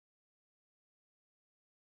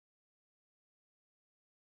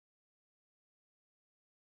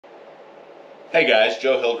Hey guys,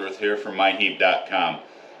 Joe Hildreth here from myheap.com.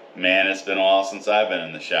 Man, it's been a while since I've been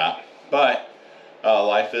in the shop, but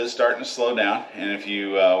life is starting to slow down. And if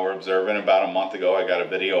you were observing, about a month ago I got a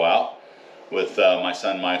video out with my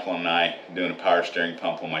son Michael and I doing a power steering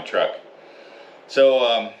pump on my truck.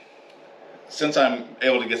 So since I'm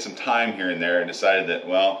able to get some time here and there, I decided that,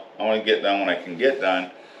 well, I want to get done when I can get done.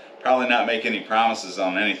 Probably not make any promises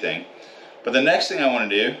on anything. But the next thing I want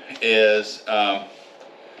to do is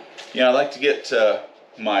I'd like to get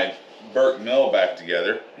my Burke mill back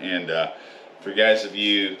together, and for you guys of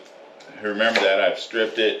you who remember that, I've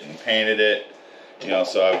stripped it and painted it,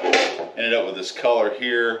 so I've ended up with this color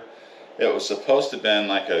here. It was supposed to have been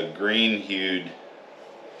like a green hued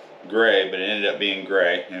gray, but it ended up being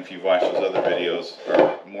gray, and if you've watched those other videos,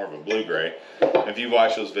 or more of a blue gray, if you've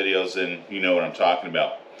watched those videos, then you know what I'm talking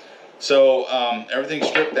about. So everything's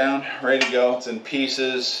stripped down, ready to go. It's in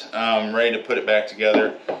pieces, ready to put it back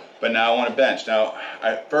together. But now I want a bench. Now,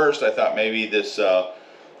 at first I thought maybe this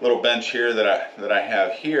little bench here that I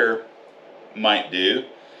have here might do,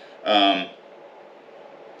 but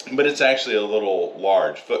it's actually a little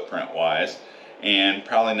large footprint-wise, and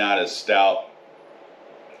probably not as stout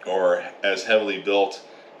or as heavily built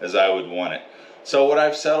as I would want it. So what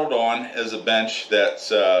I've settled on is a bench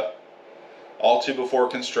that's all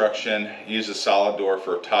 2x4 construction, uses solid door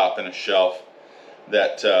for a top and a shelf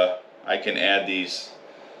that I can add these.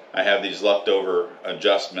 I have these leftover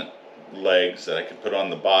adjustment legs that I can put on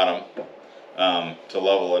the bottom to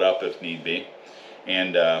level it up if need be.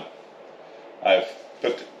 And I've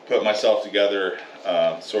put myself together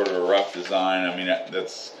sort of a rough design. I mean,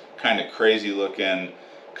 that's kind of crazy looking,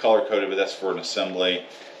 color coded, but that's for an assembly.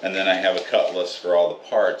 And then I have a cut list for all the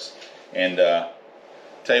parts. And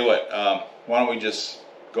tell you what, why don't we just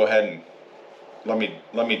go ahead and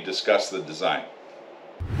let me discuss the design.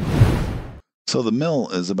 So the mill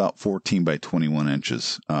is about 14 by 21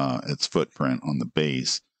 inches, its footprint on the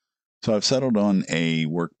base. So I've settled on a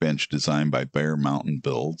workbench designed by Bear Mountain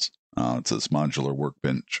Builds. It's this modular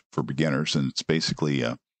workbench for beginners, and it's basically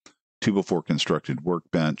a 2x4 constructed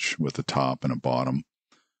workbench with a top and a bottom.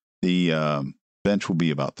 The bench will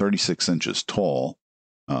be about 36 inches tall,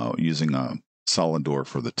 using a solid door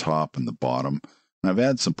for the top and the bottom. And I've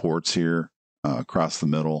added some ports here across the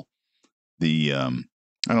middle.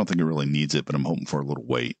 I don't think it really needs it, but I'm hoping for a little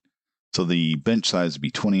weight. So the bench size would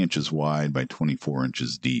be 20 inches wide by 24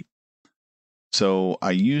 inches deep. So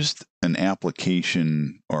I used an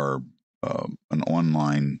application or an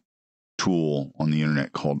online tool on the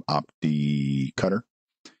internet called OptiCutter.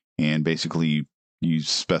 And basically you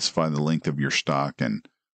specify the length of your stock and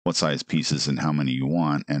what size pieces and how many you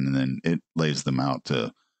want, and then it lays them out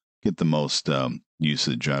to get the most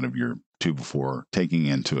usage out of your 2x4, taking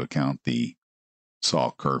into account the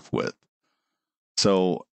saw kerf width.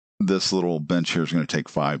 So this little bench here is going to take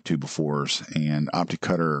 5 2x4s, and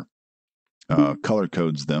OptiCutter color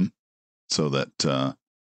codes them so that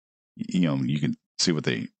you can see what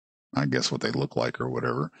they look like or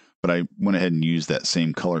whatever. But I went ahead and used that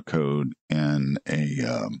same color code in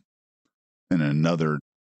another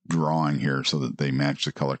drawing here so that they match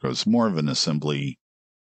the color codes. More of an assembly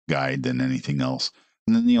guide than anything else.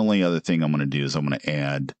 And then the only other thing I'm going to do is I'm going to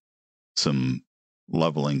add some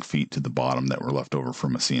leveling feet to the bottom that were left over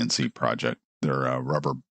from a CNC project. They're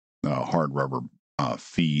hard rubber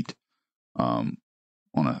feet on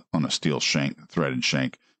a steel shank, threaded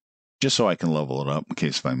shank, just so I can level it up in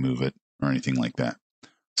case if I move it or anything like that.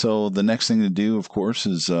 So the next thing to do, of course,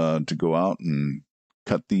 is to go out and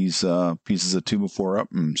cut these pieces of 2x4 up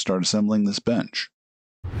and start assembling this bench.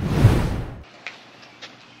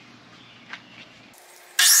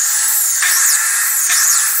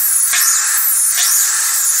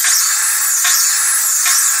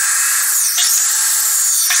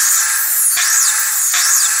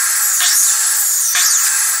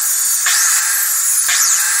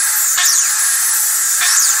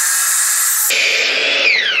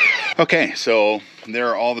 Okay, so there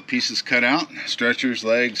are all the pieces cut out. Stretchers,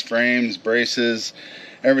 legs, frames, braces,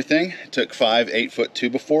 everything. It took 5 8-foot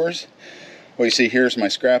 2x4s. What you see here is my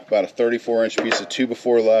scrap, about a 34-inch piece of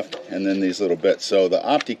 2x4 left, and then these little bits. So the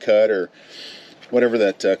OptiCut, or whatever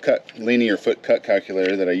that linear foot cut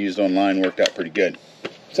calculator that I used online, worked out pretty good.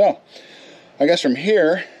 So I guess from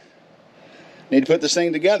here, I need to put this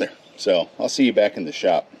thing together. So I'll see you back in the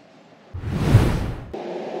shop.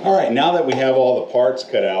 Alright, now that we have all the parts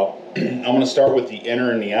cut out, I'm going to start with the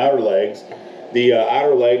inner and the outer legs. The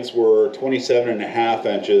outer legs were 27.5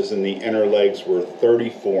 inches and the inner legs were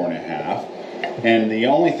 34.5. And the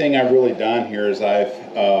only thing I've really done here is I've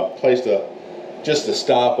placed just a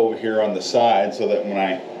stop over here on the side so that when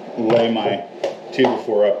I lay my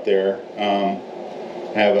 2x4 up there. I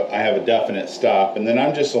have a definite stop, and then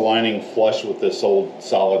I'm just aligning flush with this old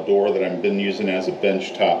solid door that I've been using as a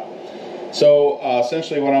bench top. So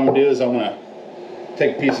essentially what I'm going to do is I'm going to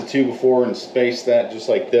take a piece of 2x4 and space that just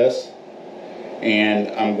like this, and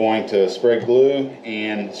I'm going to spray glue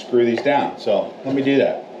and screw these down. So let me do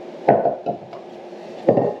that.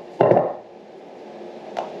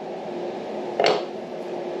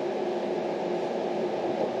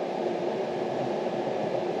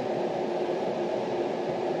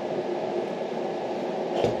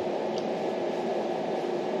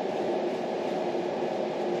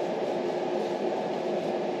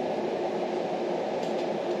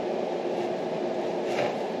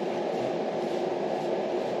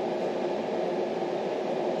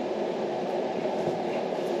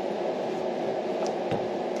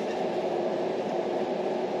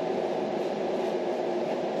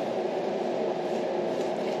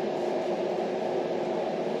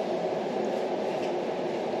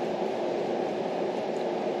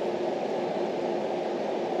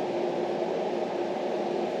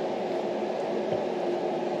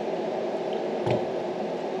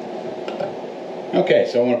 Okay,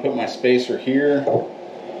 so I'm going to put my spacer here,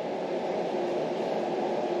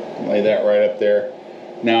 lay that right up there.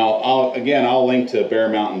 Now, I'll link to Bear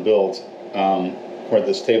Mountain Builds where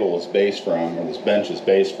this table is based from, or this bench is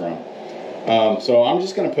based from. So I'm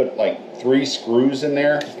just going to put like 3 screws in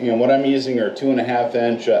there. You know, what I'm using are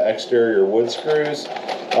 2.5-inch exterior wood screws.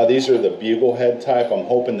 These are the bugle head type. I'm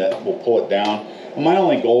hoping that we'll pull it down. And my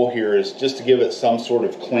only goal here is just to give it some sort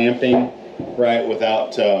of clamping, right,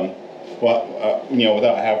 without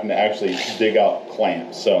without having to actually dig out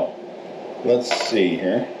clamps. So let's see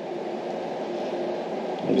here.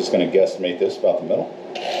 I'm just going to guesstimate this about the middle.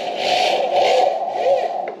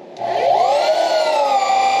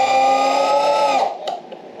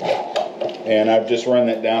 And I've just run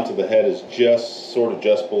that down to the head is just sort of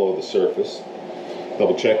just below the surface.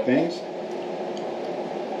 Double check things.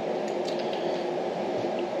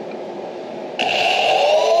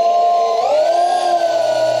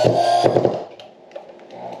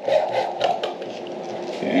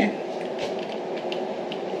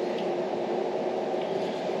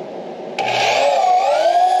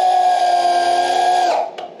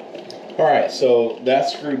 Alright, so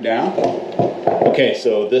that's screwed down. Okay,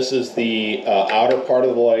 so this is the outer part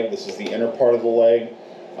of the leg. This is the inner part of the leg.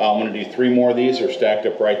 I'm going to do 3 more of these. They're stacked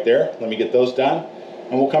up right there. Let me get those done,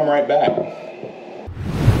 and we'll come right back.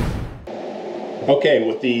 Okay,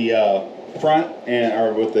 with the front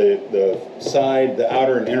or with the side, the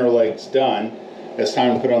outer and inner legs done, it's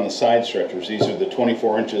time to put on the side stretchers. These are the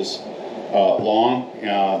 24 inches long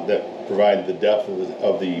that provide the depth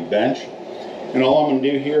of the bench. And all I'm going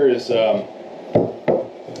to do here is I'm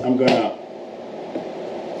going to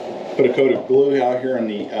put a coat of glue out here on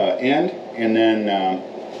the end, and then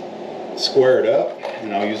square it up.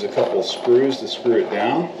 And I'll use a couple of screws to screw it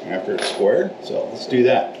down after it's squared. So let's do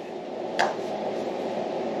that.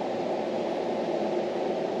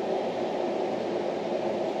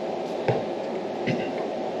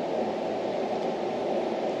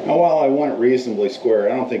 Now, while I want it reasonably square,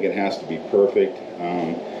 I don't think it has to be perfect.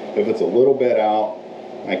 If it's a little bit out,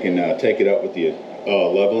 I can take it up with the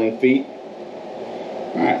leveling feet.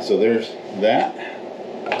 Alright, so there's that.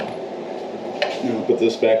 Now I'll put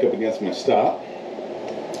this back up against my stop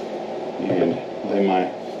and lay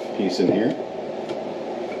my piece in here.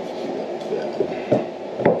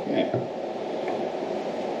 Okay.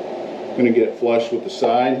 I'm going to get it flush with the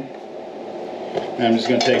side. And I'm just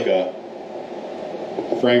going to take a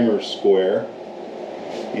framer square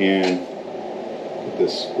and put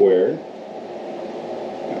this squared.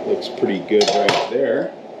 That looks pretty good right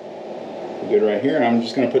there. Good right here. And I'm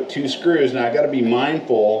just going to put 2 screws. Now I got to be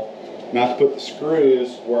mindful not to put the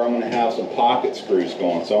screws where I'm going to have some pocket screws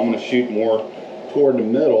going. So I'm going to shoot more toward the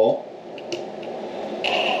middle.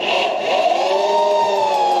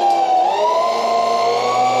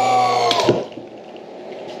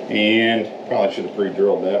 And probably should have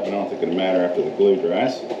pre-drilled that, but I don't think it'll matter after the glue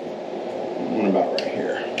dries. One about right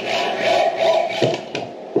here.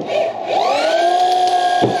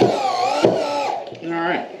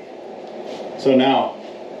 Alright. So now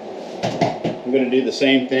I'm going to do the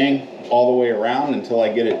same thing all the way around until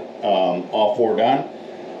I get it all 4 done.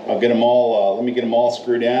 I'll get them all, let me get them all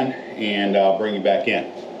screwed in, and I'll bring you back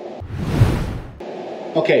in.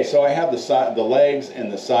 Okay, so I have the legs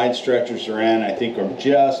and the side stretchers are in. I think I'm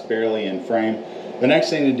just barely in frame. The next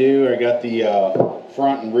thing to do, I got the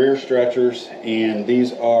front and rear stretchers, and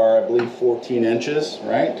these are, I believe, 14 inches,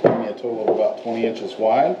 right? Give me a total of about 20 inches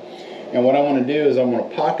wide. And what I want to do is I'm going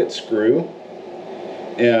to pocket screw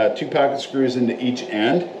 2 pocket screws into each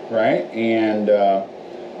end, right? And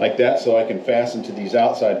like that, so I can fasten to these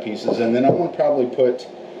outside pieces. And then I'm going to probably put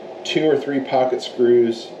 2 or 3 pocket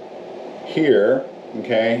screws here,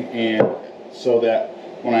 okay, and so that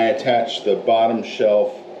when I attach the bottom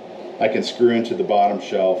shelf, I can screw into the bottom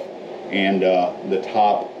shelf, and the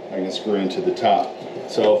top, I can screw into the top.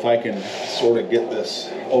 So if I can sort of get this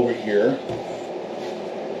over here,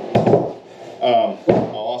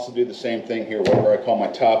 I'll also do the same thing here. Whatever I call my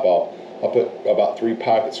top, I'll put about 3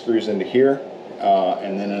 pocket screws into here,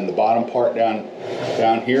 and then in the bottom part down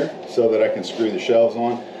here, so that I can screw the shelves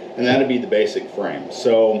on, and that'll be the basic frame.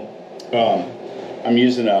 So I'm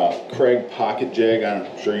using a Craig pocket jig. I'm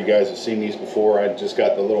sure you guys have seen these before. I just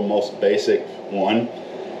got the little most basic one,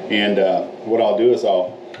 and what I'll do is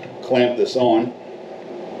I'll clamp this on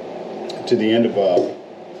to the end of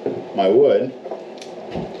my wood,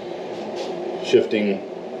 shifting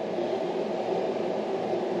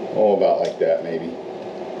about like that maybe.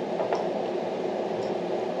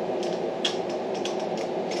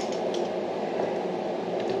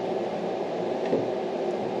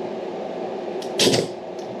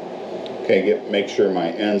 Okay, make sure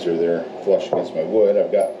my ends are there flush against my wood.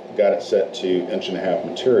 I've got it set to 1.5 inch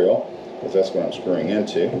material, because that's what I'm screwing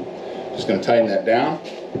into. Just going to tighten that down,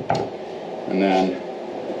 and then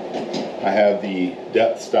I have the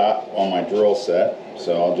depth stop on my drill set,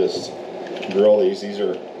 so I'll just drill these. These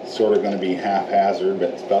are sort of going to be haphazard, but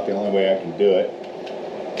it's about the only way I can do it.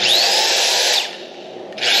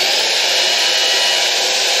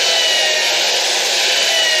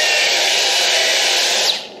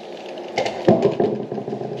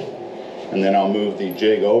 And then I'll move the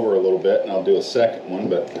jig over a little bit, and I'll do a second one,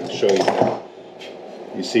 but I'll show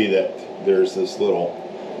you. You see that there's this little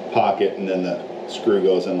pocket, and then the screw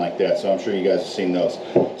goes in like that. So I'm sure you guys have seen those.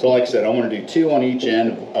 So like I said, I'm going to do 2 on each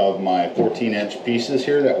end of my 14-inch pieces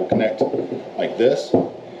here that will connect like this,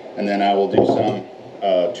 and then I will do some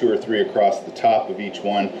 2 or 3 across the top of each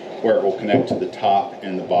one, where it will connect to the top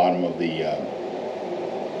and the bottom of the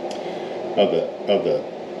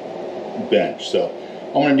bench. So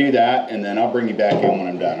I'm going to do that, and then I'll bring you back in when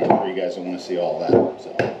I'm done. I'm sure you guys will want to see all that.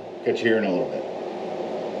 So catch you here in a little bit.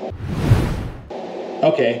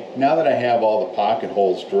 Okay, now that I have all the pocket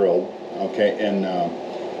holes drilled, okay, and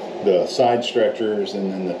the side stretchers,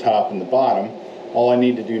 and then the top and the bottom, all I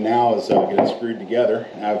need to do now is get it screwed together.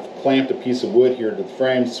 I've clamped a piece of wood here to the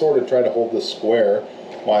frame, sort of try to hold this square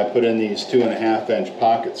while I put in these 2.5 inch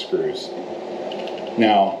pocket screws.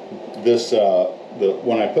 Now, this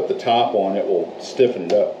when I put the top on, it will stiffen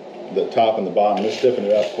it up. The top and the bottom, will stiffen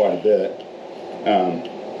it up quite a bit.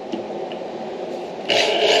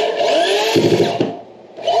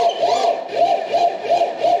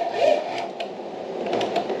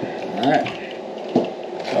 Alright,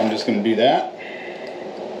 so I'm just going to do that.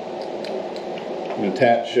 I'm going to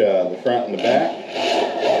attach the front and the back.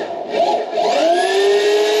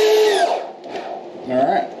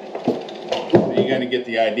 Alright, so you're going to get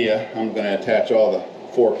the idea. I'm going to attach all the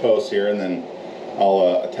 4 posts here, and then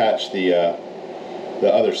I'll attach the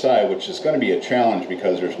other side, which is going to be a challenge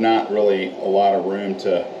because there's not really a lot of room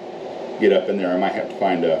to get up in there. I might have to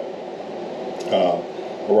find a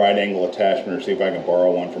right angle attachment, or see if I can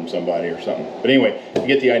borrow one from somebody or something. But anyway, you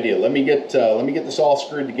get the idea. Let me get this all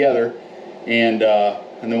screwed together, and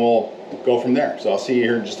then we'll go from there. So I'll see you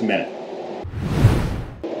here in just a minute.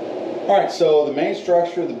 All right, so the main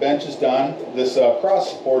structure of the bench is done. This cross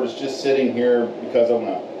support is just sitting here because I'm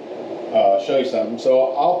going to show you something.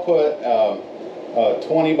 So I'll put a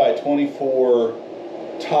 20 by 24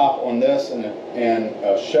 top on this, and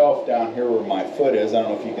a shelf down here where my foot is. I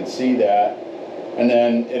don't know if you can see that. And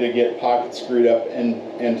then it'll get pocket screwed up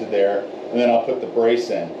into there, and then I'll put the brace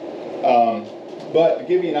in. But to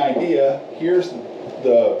give you an idea, here's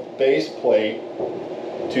the base plate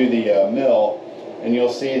to the mill, and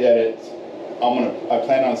you'll see that I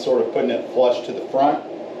plan on sort of putting it flush to the front,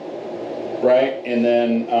 right? And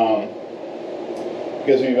then it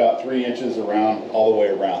gives me about 3 inches around, all the way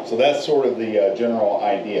around. So that's sort of the general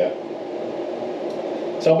idea.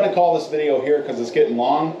 So I'm going to call this video here because it's getting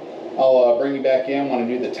long. I'll bring you back in when I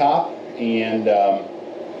do the top, and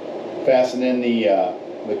fasten in the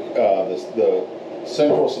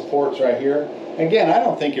central supports right here. Again, I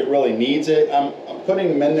don't think it really needs it. I'm putting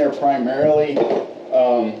them in there primarily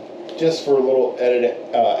just for a little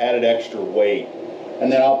added extra weight. And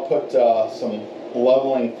then I'll put some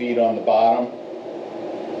leveling feet on the bottom,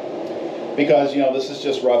 because this is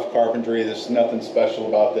just rough carpentry. There's nothing special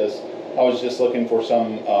about this. I was just looking for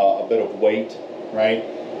a bit of weight, right?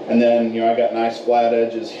 And then, I got nice flat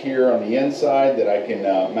edges here on the inside that I can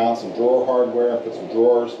mount some drawer hardware, put some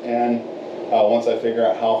drawers in. once I figure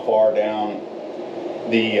out how far down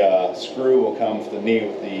the screw will come for the knee,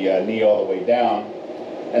 with the knee all the way down.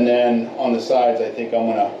 And then on the sides, I think I'm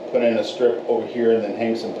going to put in a strip over here and then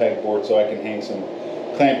hang some pegboard so I can hang some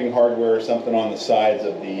clamping hardware or something on the sides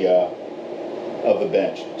of the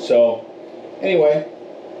bench. So anyway,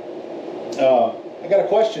 I got a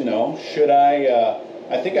question though. Should I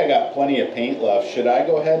think I got plenty of paint left. Should I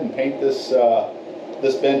go ahead and paint this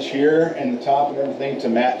this bench here and the top and everything to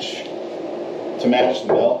match the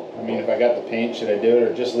mill? I mean, if I got the paint, should I do it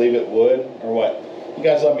or just leave it wood or what? You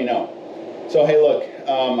guys let me know. So hey, look,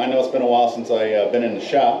 I know it's been a while since I've been in the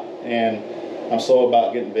shop, and I'm slow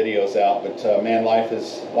about getting videos out, but man, life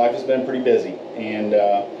has been pretty busy, and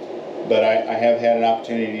but I have had an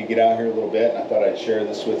opportunity to get out here a little bit, and I thought I'd share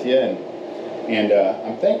this with you. And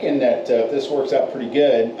I'm thinking that if this works out pretty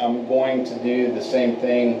good, I'm going to do the same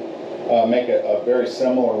thing, make a very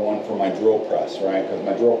similar one for my drill press, right? Because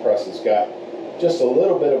my drill press has got just a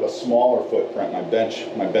little bit of a smaller footprint, my bench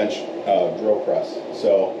drill press.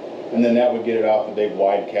 So, and then that would get it off the big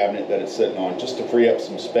wide cabinet that it's sitting on, just to free up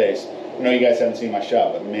some space. I know you guys haven't seen my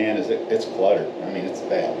shop, but man, it's cluttered. I mean, it's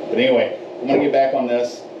bad. But anyway, I'm gonna get back on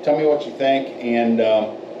this. Tell me what you think, and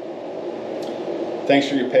thanks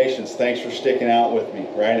for your patience. Thanks for sticking out with me,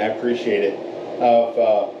 right? I appreciate it.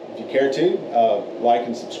 If you care to, like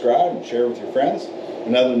and subscribe and share with your friends.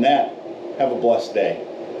 And other than that, have a blessed day.